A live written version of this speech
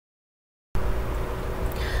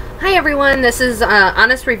Hi everyone, this is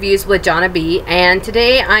Honest Reviews with Jonna B, and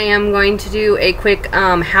today I am going to do a quick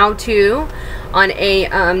how-to on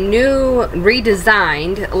a new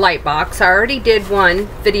redesigned light box. I already did one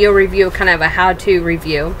video review, kind of a how-to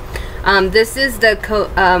review. This is the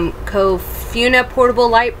Cofunia portable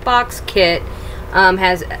light box kit.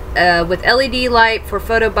 Has with LED light for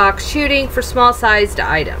photo box shooting for small sized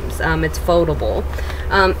items. It's foldable.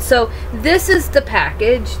 So this is the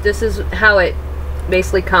package. This is how it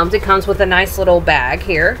basically comes. It comes with a nice little bag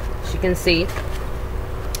here, as you can see.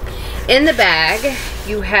 In the bag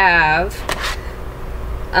you have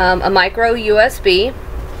a micro USB.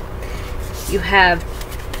 You have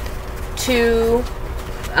two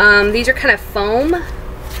these are kind of foam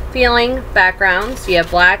feeling backgrounds. You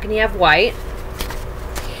have black and you have white,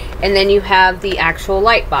 and then you have the actual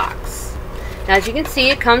light box. Now, as you can see,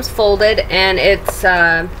 it comes folded, and it's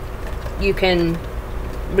you can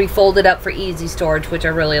refold it up for easy storage, which I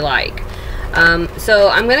really like. So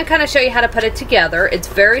I'm going to kind of show you how to put it together. It's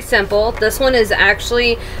very simple. This one is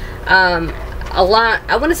actually a lot,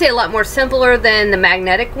 I want to say a lot more simpler than the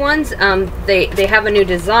magnetic ones. They have a new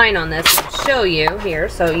design on this. I'll show you here.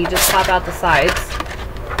 So you just pop out the sides,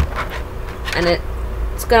 and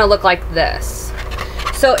it's going to look like this.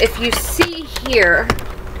 So if you see here,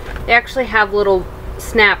 they actually have little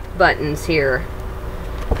snap buttons here,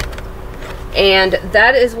 and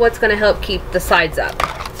that is what's going to help keep the sides up.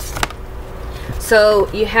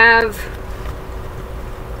 So you have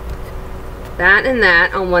that and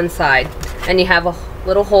that on one side, and you have a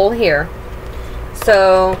little hole here.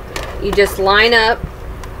 So you just line up,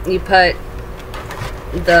 you put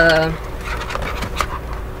this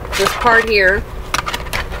part here,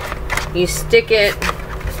 you stick it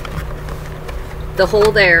the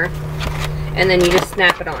hole there, and then you just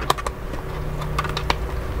snap it on.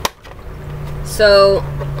 So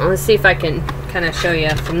let's see if I can kind of show you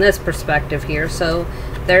from this perspective here. So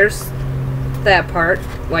there's that part,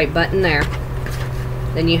 white button there.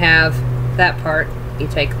 Then you have that part. You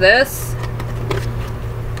take this,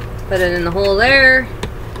 put it in the hole there,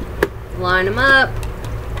 line them up,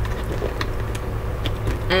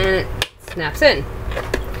 and it snaps in.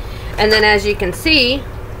 And then, as you can see,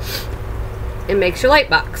 it makes your light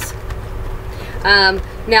box.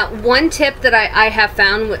 Now, one tip that I have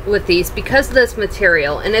found with these, because of this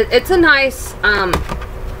material, and it's a nice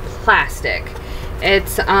plastic.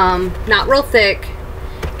 It's not real thick,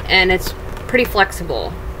 and it's pretty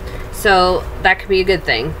flexible, so that could be a good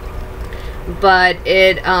thing. But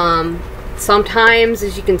it sometimes,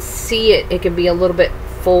 as you can see, it can be a little bit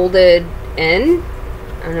folded in.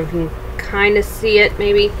 I don't know if you can kind of see it,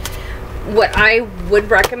 maybe. What I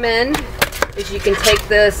would recommend is you can take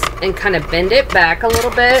this and kind of bend it back a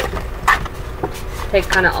little bit. Take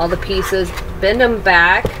kind of all the pieces, bend them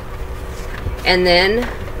back, and then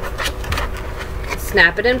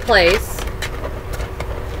snap it in place.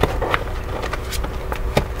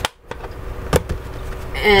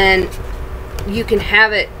 And you can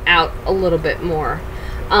have it out a little bit more.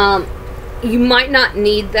 You might not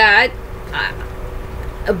need that,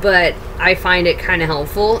 but I find it kind of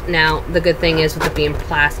helpful. Now, the good thing is with it being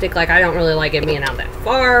plastic, like, I don't really like it being out that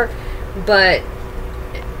far, but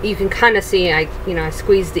you can kind of see, I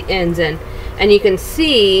squeeze the ends in, and you can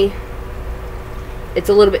see it's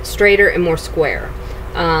a little bit straighter and more square.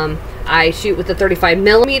 I shoot with a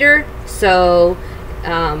 35mm, so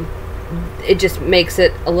it just makes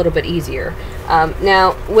it a little bit easier.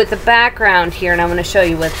 Now, with the background here, and I'm going to show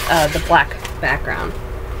you with the black background.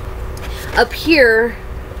 Up here,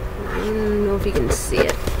 I don't know if you can see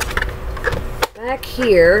it. Back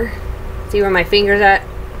here, see where my finger's at?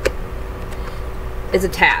 Is a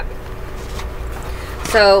tab.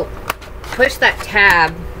 So push that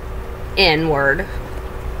tab inward,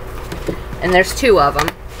 and there's two of them.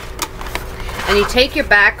 And you take your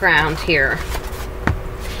background here,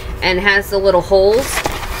 and it has the little holes,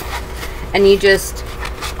 and you just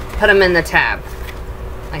put them in the tab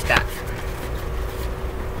like that.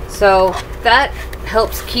 So that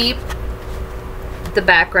helps keep the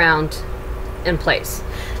background in place.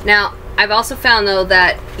 Now, I've also found, though,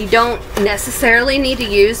 that you don't necessarily need to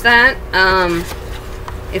use that.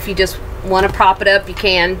 If you just want to prop it up, you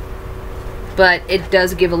can, but it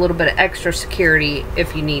does give a little bit of extra security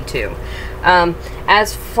if you need to.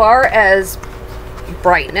 As far as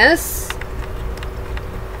brightness,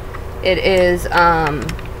 it is, let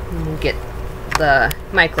me get the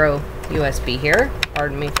micro USB here.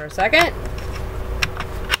 Pardon me for a second.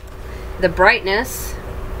 The brightness,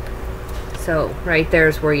 so right there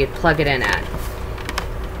is where you'd plug it in at.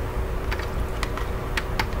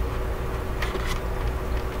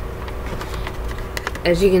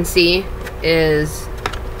 As you can see, is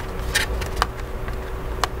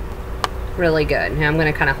really good. And I'm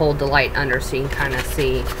going to kind of hold the light under so you can kind of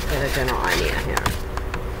see, get a general idea here.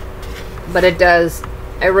 But it does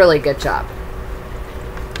a really good job.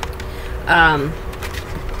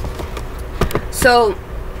 So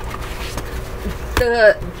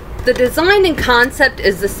the design and concept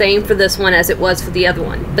is the same for this one as it was for the other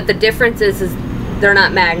one, but the difference is they're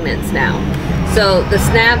not magnets now. So the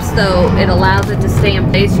snaps, though, it allows it to stay in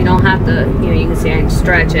place. You don't have to, you know, you can see I can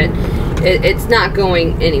stretch it. It's not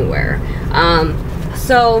going anywhere.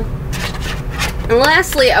 So, and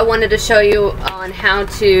lastly, I wanted to show you on how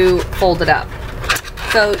to fold it up.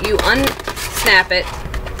 So you unsnap it,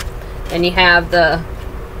 and you have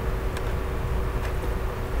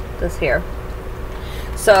this here.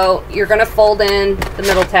 So you're going to fold in the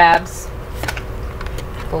middle tabs.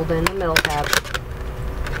 Fold in the middle tabs.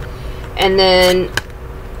 And then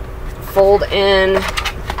fold in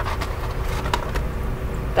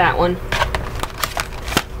that one.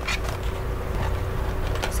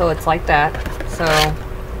 So it's like that. So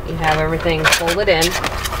you have everything folded in.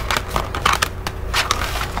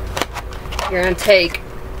 You're going to take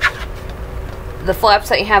the flaps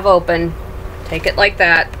that you have open, take it like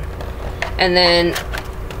that, and then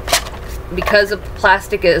because the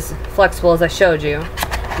plastic is flexible as I showed you,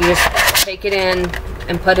 you just take it in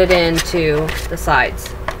and put it into the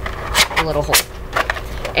sides, a little hole,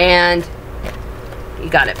 and you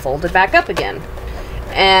got it folded back up again.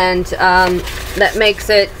 And that makes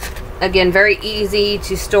it, again, very easy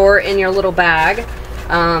to store in your little bag.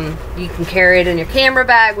 You can carry it in your camera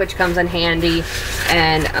bag, which comes in handy,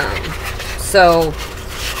 and so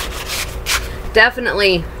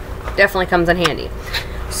definitely comes in handy.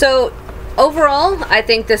 So overall, I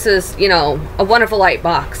think this is, you know, a wonderful light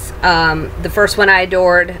box. The first one I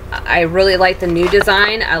adored. I really like the new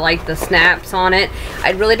design. I like the snaps on it.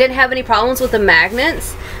 I really didn't have any problems with the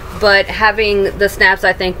magnets, but having the snaps,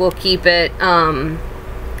 I think, will keep it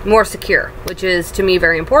more secure, which is to me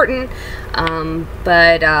very important.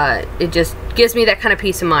 But it just gives me that kind of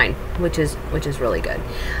peace of mind, which is really good.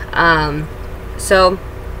 So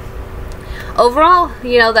overall,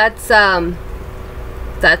 you know, that's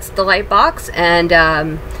the light box. And you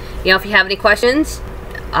know, if you have any questions,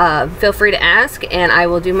 feel free to ask, and I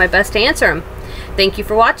will do my best to answer them. Thank you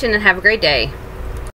for watching, and have a great day.